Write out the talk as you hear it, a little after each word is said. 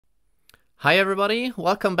Hi everybody,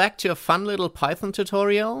 welcome back to a fun little Python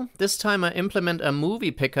tutorial. This time I implement a movie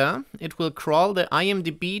picker. It will crawl the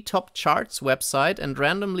IMDb top charts website and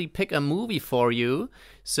randomly pick a movie for you.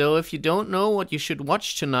 So if you don't know what you should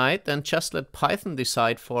watch tonight, then just let Python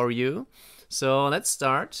decide for you. So let's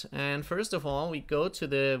start. And first of all, we go to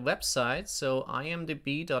the website, so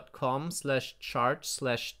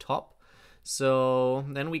imdb.com/chart/top. So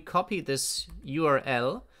then we copy this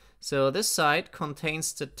URL. So this site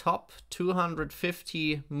contains the top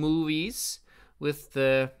 250 movies with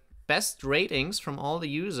the best ratings from all the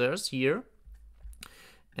users here.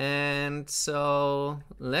 And so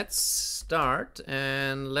let's start,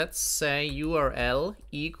 and let's say URL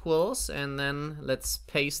equals, and then let's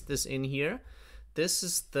paste this in here. This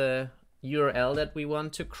is the URL that we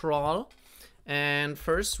want to crawl. And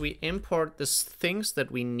first we import the things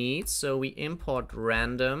that we need. So we import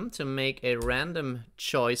random to make a random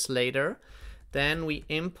choice later. Then we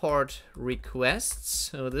import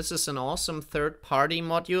requests. So this is an awesome third-party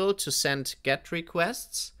module to send GET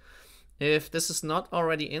requests. If this is not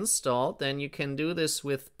already installed, then you can do this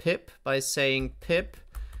with pip by saying pip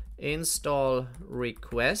install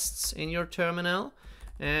requests in your terminal.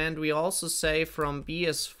 And we also say from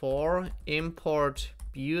BS4 import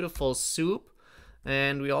beautiful soup.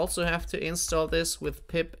 And we also have to install this with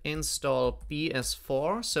pip install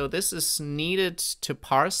bs4. So this is needed to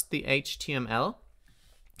parse the HTML.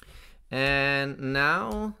 And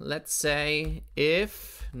now let's say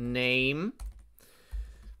if name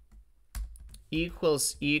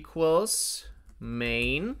equals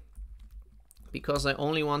main, because I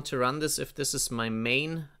only want to run this if this is my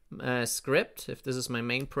main script, if this is my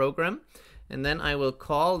main program. And then I will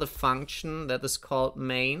call the function that is called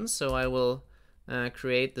main. So I will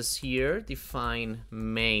create this here, define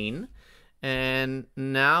main. And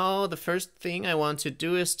now the first thing I want to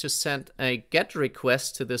do is to send a GET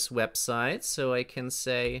request to this website. So I can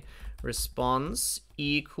say response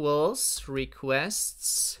equals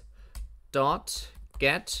requests dot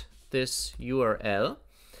get this URL.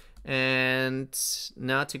 And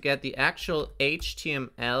now to get the actual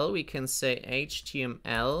HTML, we can say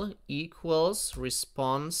HTML equals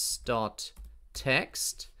response dot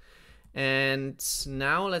text. And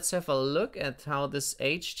now let's have a look at how this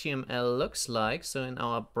HTML looks like. So in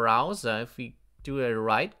our browser, if we do a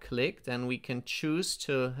right click, then we can choose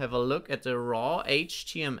to have a look at the raw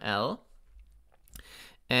HTML.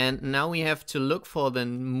 And now we have to look for the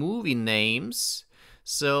movie names.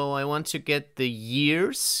 So I want to get the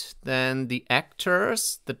years, then the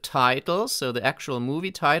actors, the title, so the actual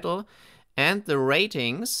movie title, and the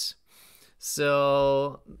ratings.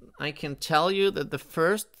 So I can tell you that the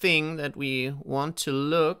first thing that we want to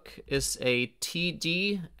look is a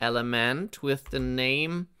TD element with the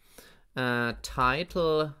name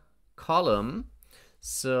title column.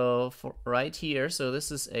 So for right here, so this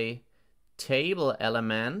is a table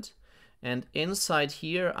element, and inside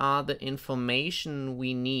here are the information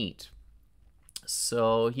we need.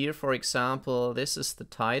 So here, for example, this is the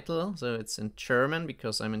title, so it's in German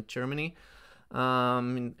because I'm in Germany.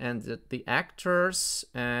 And the actors,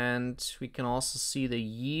 and we can also see the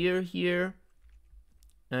year here.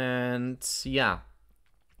 And yeah,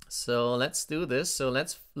 so let's do this. So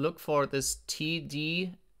let's look for this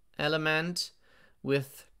TD element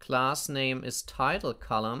with class name is title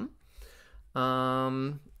column.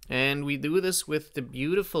 And we do this with the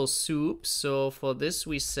beautiful soup. So for this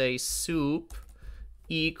we say soup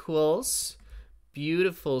equals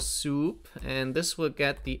beautiful soup, and this will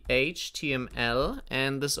get the HTML,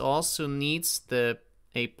 and this also needs a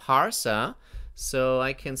parser. So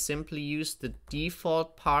I can simply use the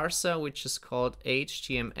default parser, which is called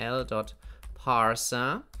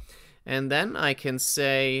html.parser, and then I can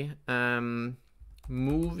say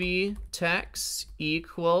movie text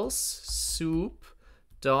equals soup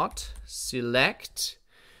dot select,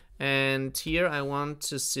 and here I want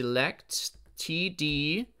to select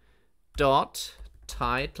TD dot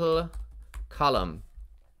title column,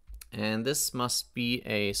 and this must be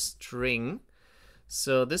a string.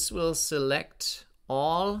 So this will select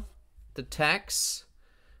all the tags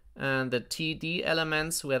and the TD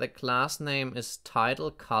elements where the class name is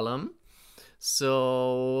title column.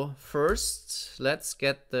 So first let's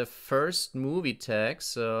get the first movie tag.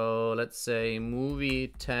 So let's say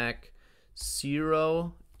movie tag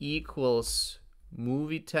 0 equals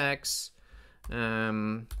movie tags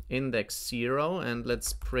index 0, and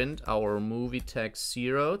let's print our movie tag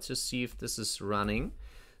 0 to see if this is running.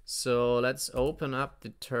 So let's open up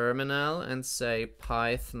the terminal and say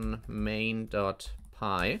python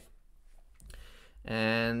main.py,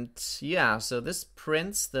 and yeah, so this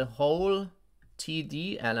prints the whole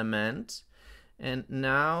TD element, And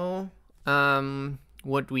now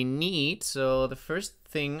what we need. So the first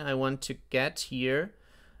thing I want to get here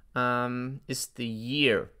is the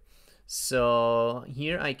year. So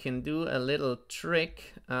here I can do a little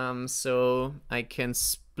trick. So I can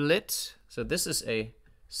split. So this is a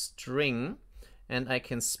string, and I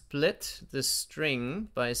can split the string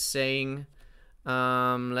by saying,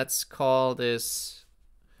 let's call this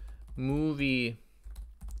movie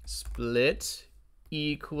split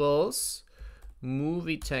equals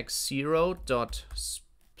movie text 0 dot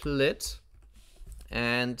split.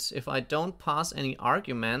 And if I don't pass any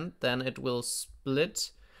argument, then it will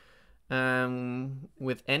split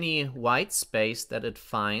with any white space that it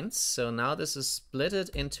finds. So now this is splitted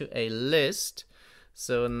into a list.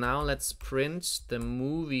 So now let's print the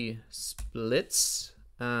movie splits.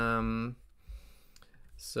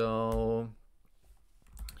 So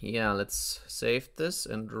yeah, let's save this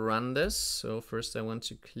and run this. So first I want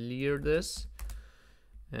to clear this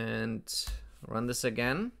and run this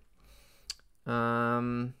again.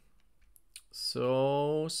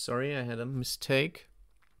 So sorry, I had a mistake.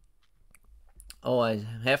 Oh, I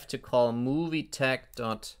have to call movie tag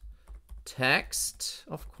dot text,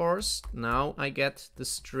 of course. Now I get the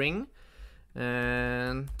string,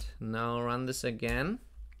 and now run this again.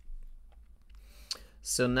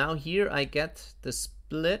 So now here I get the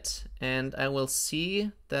split, and I will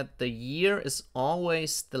see that the year is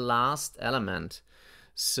always the last element.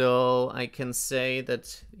 So I can say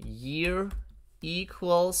that year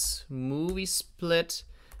equals movie split,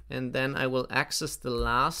 and then I will access the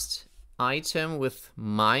last item with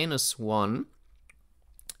 -1.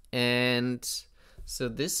 And so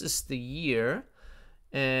this is the year.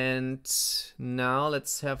 And now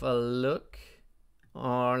let's have a look,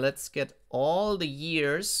 or let's get all the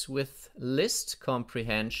years with list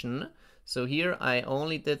comprehension. So here I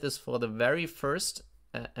only did this for the very first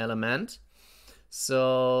element.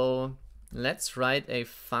 So let's write a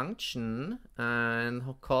function and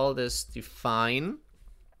call this define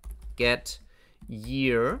get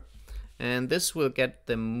year, and this will get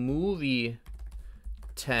the movie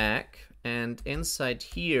tag, and inside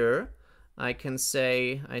here I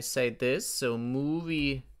say this, so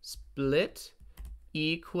movie split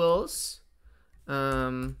equals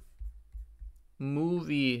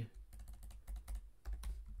movie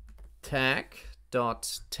tag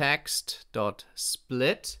dot text dot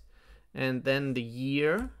split, and then the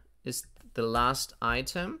year is the last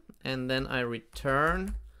item, and then I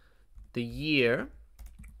return the year,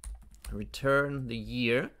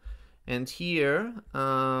 and here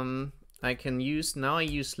I can use, now I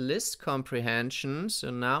use list comprehension,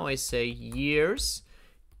 so now I say years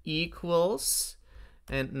equals,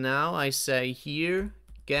 and now I say here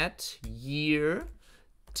get year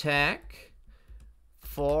tag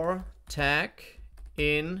for tag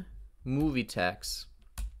in movie tags.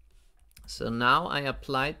 So now I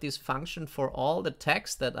applied this function for all the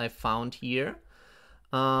tags that I found here.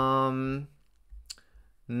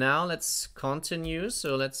 Now let's continue.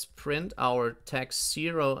 So let's print our tag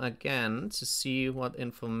 0 again to see what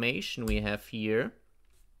information we have here.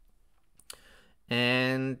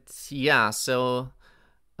 And yeah, so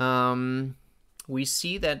we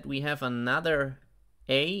see that we have another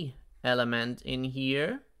A element in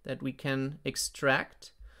here that we can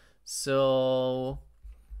extract. So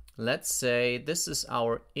let's say this is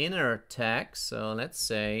our inner tag. So let's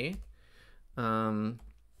say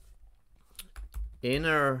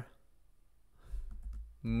inner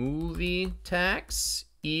movie tags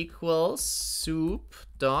equals soup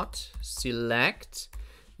dot select,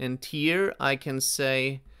 and here I can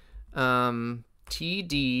say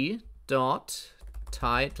td dot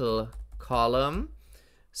title column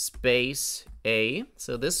space A.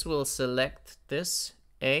 So this will select this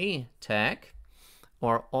A tag,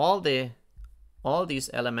 or all these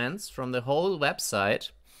elements from the whole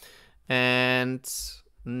website. And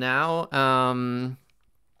now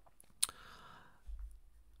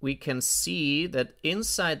we can see that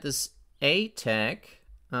inside this A tag,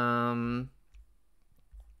 so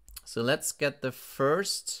let's get the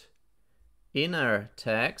first inner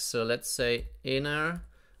tag. So let's say inner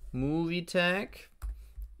movie tag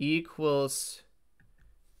equals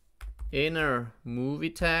inner movie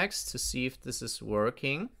tags to see if this is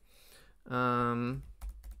working.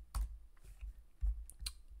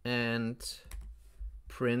 And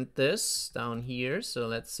print this down here. So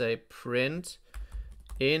let's say print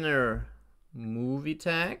inner movie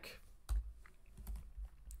tag.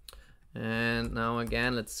 And now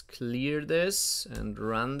again, let's clear this and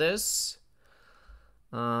run this.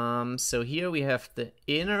 So here we have the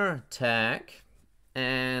inner tag,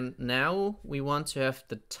 and now we want to have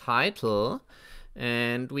the title.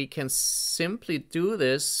 And we can simply do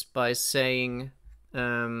this by saying,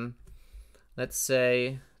 let's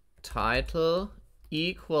say title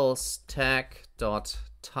equals tag dot,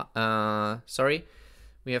 sorry,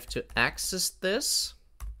 we have to access this.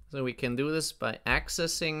 So we can do this by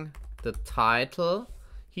accessing the title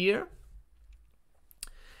here.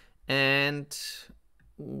 And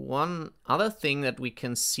one other thing that we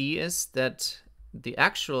can see is that the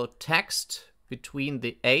actual text between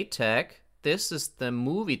the A tag, this is the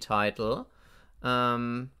movie title.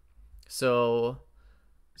 So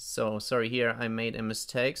sorry, here I made a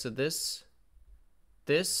mistake. So these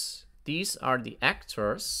are the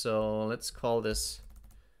actors. So let's call this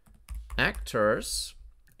actors.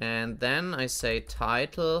 And then I say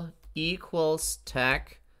title equals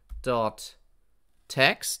tag dot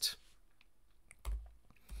text.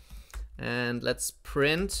 And let's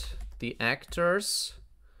print the actors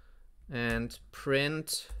and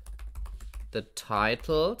print the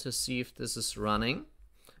title to see if this is running,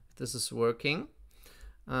 if this is working.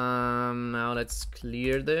 Now let's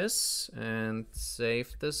clear this and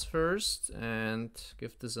save this first and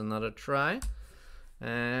give this another try.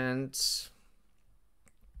 And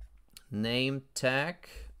name tag,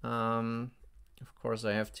 of course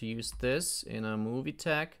I have to use this in a movie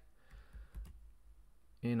tag.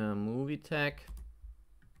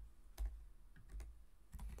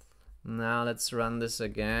 Now let's run this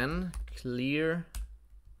again, clear,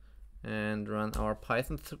 and run our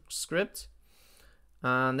Python script.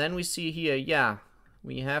 And then we see here, yeah,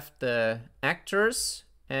 we have the actors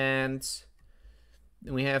and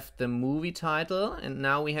we have the movie title, and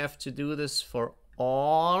now we have to do this for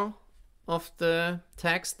all of the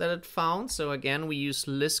tags that it found. So again, we use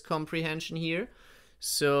list comprehension here.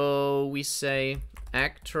 So we say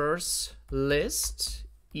actors list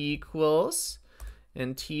equals,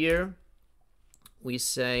 and here we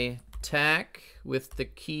say tag with the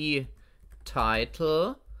key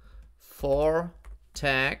title for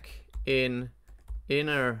tag in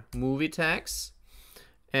inner movie tags,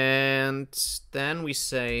 and then we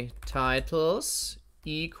say titles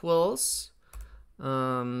equals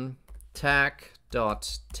tag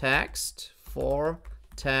dot text for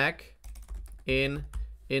tag in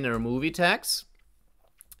inner movie tags.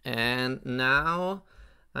 And now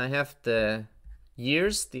I have the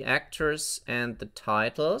years, the actors, and the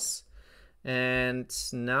titles. And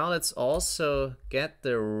now let's also get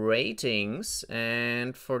the ratings.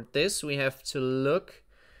 And for this we have to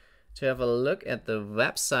have a look at the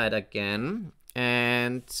website again.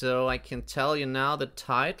 And so I can tell you now the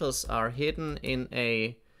titles are hidden in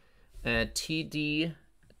a TD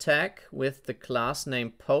tag with the class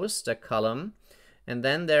name poster column. And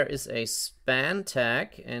then there is a span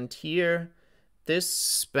tag, and here this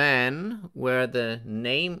span where the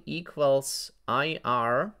name equals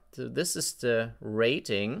IR, so this is the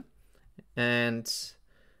rating. And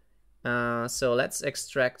so let's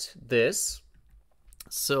extract this.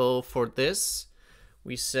 So for this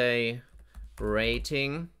we say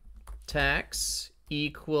rating tags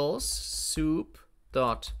equals soup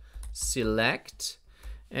dot select,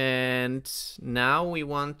 and now we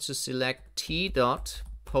want to select T dot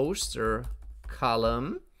poster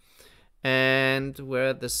column, and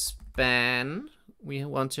where the span, we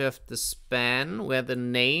want to have the span where the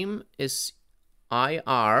name is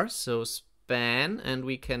IR, so span, and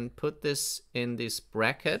we can put this in these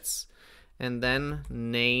brackets, and then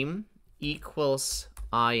name equals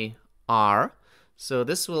IR. So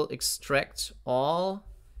this will extract all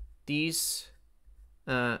these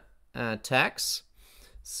tags.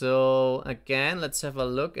 So again, let's have a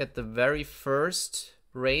look at the very first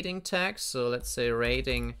rating tag. So let's say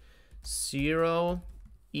rating 0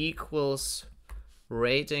 equals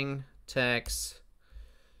rating tags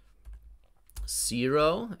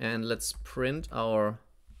 0, and let's print our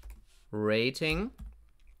rating.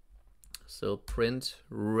 So print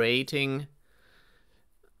rating,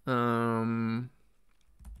 and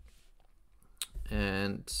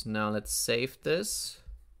now let's save this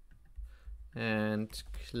and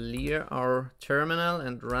clear our terminal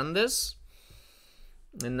and run this.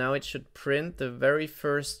 And now it should print the very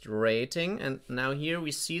first rating. And now here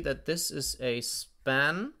we see that this is a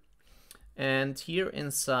span. And here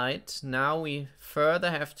inside, now we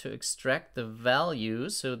further have to extract the value.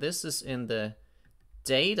 So this is in the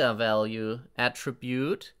data value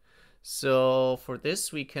attribute. So for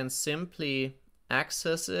this, we can simply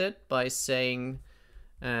access it by saying,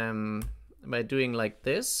 by doing like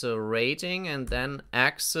this, so rating and then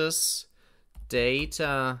access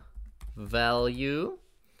data value.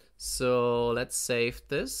 So let's save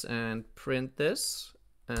this and print this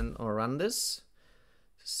and or run this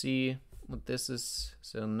to see what this is.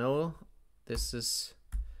 So no, this is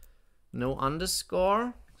no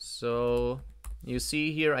underscore. So you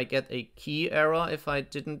see here I get a key error if I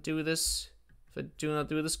didn't do this, if I do not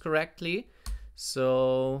do this correctly.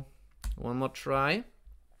 So one more try.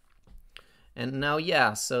 And now,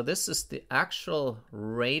 yeah, so this is the actual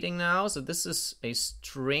rating now. So this is a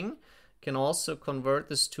string. Can also convert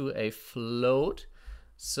this to a float.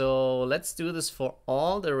 So let's do this for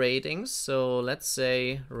all the ratings. So let's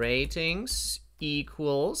say ratings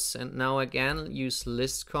equals, and now again use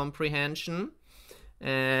list comprehension.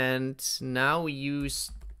 And now we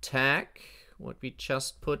use tag, what we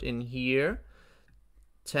just put in here,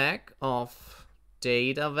 tag of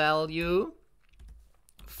data value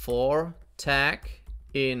for tag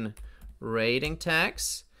in rating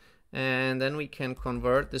tags, and then we can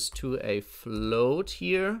convert this to a float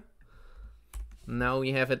here. Now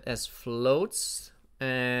we have it as floats,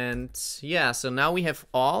 and yeah, so now we have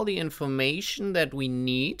all the information that we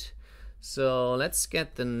need. So let's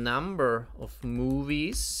get the number of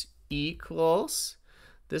movies equals,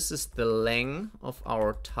 this is the length of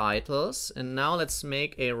our titles, and now let's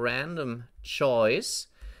make a random choice.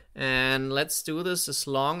 And let's do this as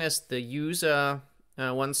long as the user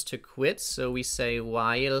wants to quit. So we say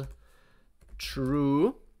while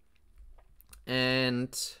true.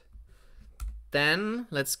 And then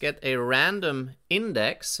let's get a random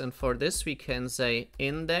index. And for this we can say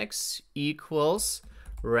index equals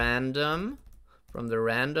random from the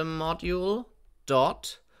random module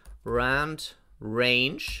dot rand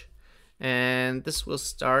range. And this will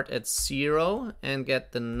start at 0 and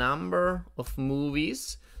get the number of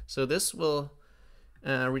movies. So this will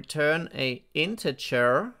return a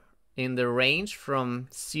integer in the range from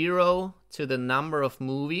 0 to the number of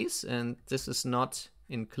movies, and this is not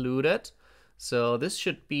included. So this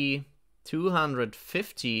should be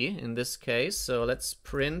 250 in this case. So let's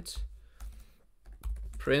print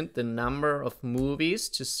the number of movies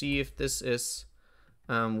to see if this is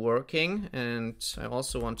working. And I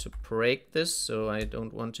also want to break this, so I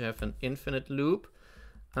don't want to have an infinite loop.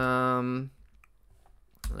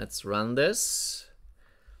 Let's run this,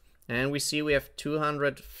 and we see we have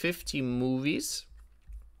 250 movies.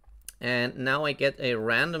 And now I get a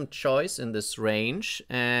random choice in this range.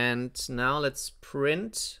 And now let's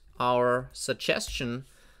print our suggestion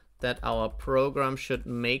that our program should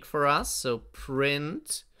make for us. So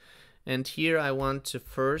print, and here I want to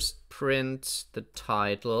first print the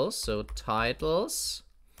titles. So titles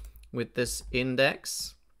with this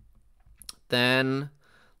index. Then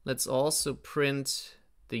let's also print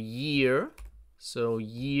the year, so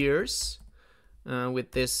years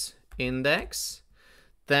with this index.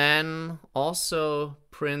 Then also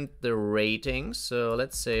print the rating, so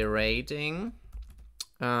let's say rating,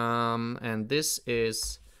 and this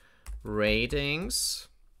is ratings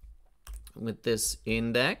with this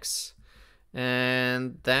index.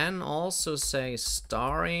 And then also say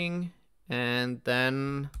starring, and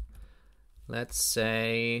then let's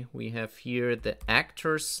say we have here the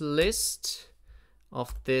actors list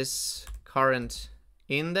of this current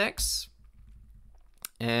index.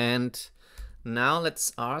 And now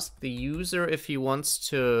let's ask the user if he wants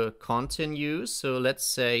to continue. So let's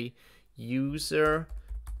say user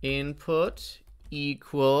input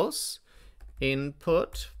equals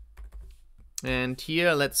input, and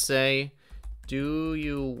here let's say, do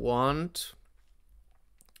you want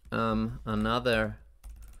another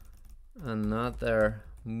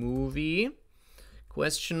movie,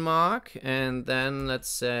 question mark, and then let's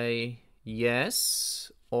say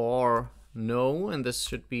yes or no, and this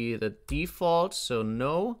should be the default, so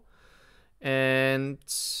no. And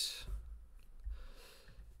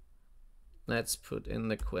let's put in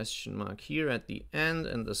the question mark here at the end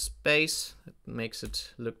and the space. It makes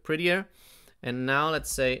it look prettier. And now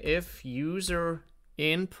let's say if user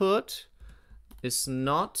input is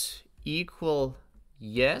not equal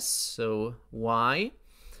yes, so y,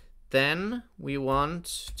 then we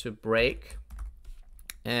want to break.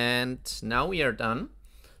 And now we are done.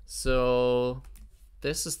 So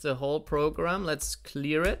this is the whole program. Let's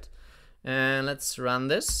clear it and let's run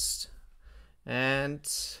this. And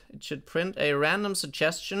it should print a random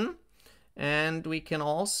suggestion. And we can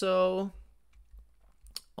also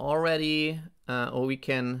already, or we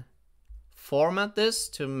can format this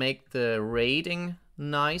to make the rating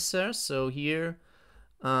nicer. So here,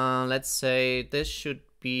 let's say this should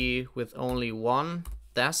be with only one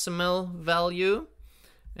decimal value.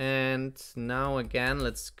 And now again,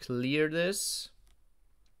 let's clear this.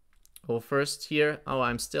 Oh, first here, oh,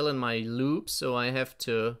 I'm still in my loop, so I have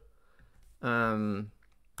to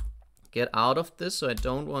get out of this, so I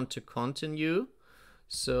don't want to continue.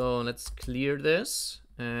 So let's clear this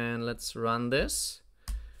and let's run this.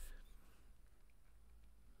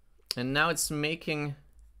 And now it's making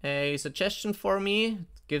a suggestion for me.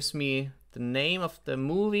 It gives me the name of the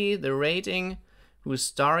movie, the rating, who's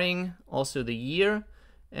starring, also the year.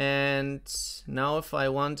 And now if I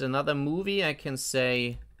want another movie, I can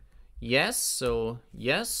say yes, so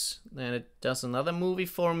yes, then it does another movie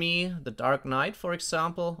for me, The Dark Knight, for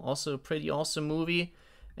example, also a pretty awesome movie.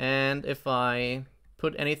 And if I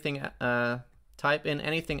put anything, type in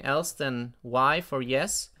anything else than Y for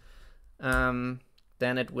yes, then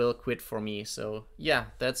it will quit for me. So yeah,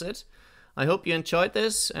 that's it. I hope you enjoyed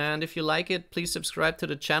this, and if you like it, please subscribe to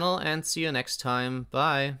the channel and see you next time.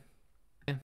 Bye.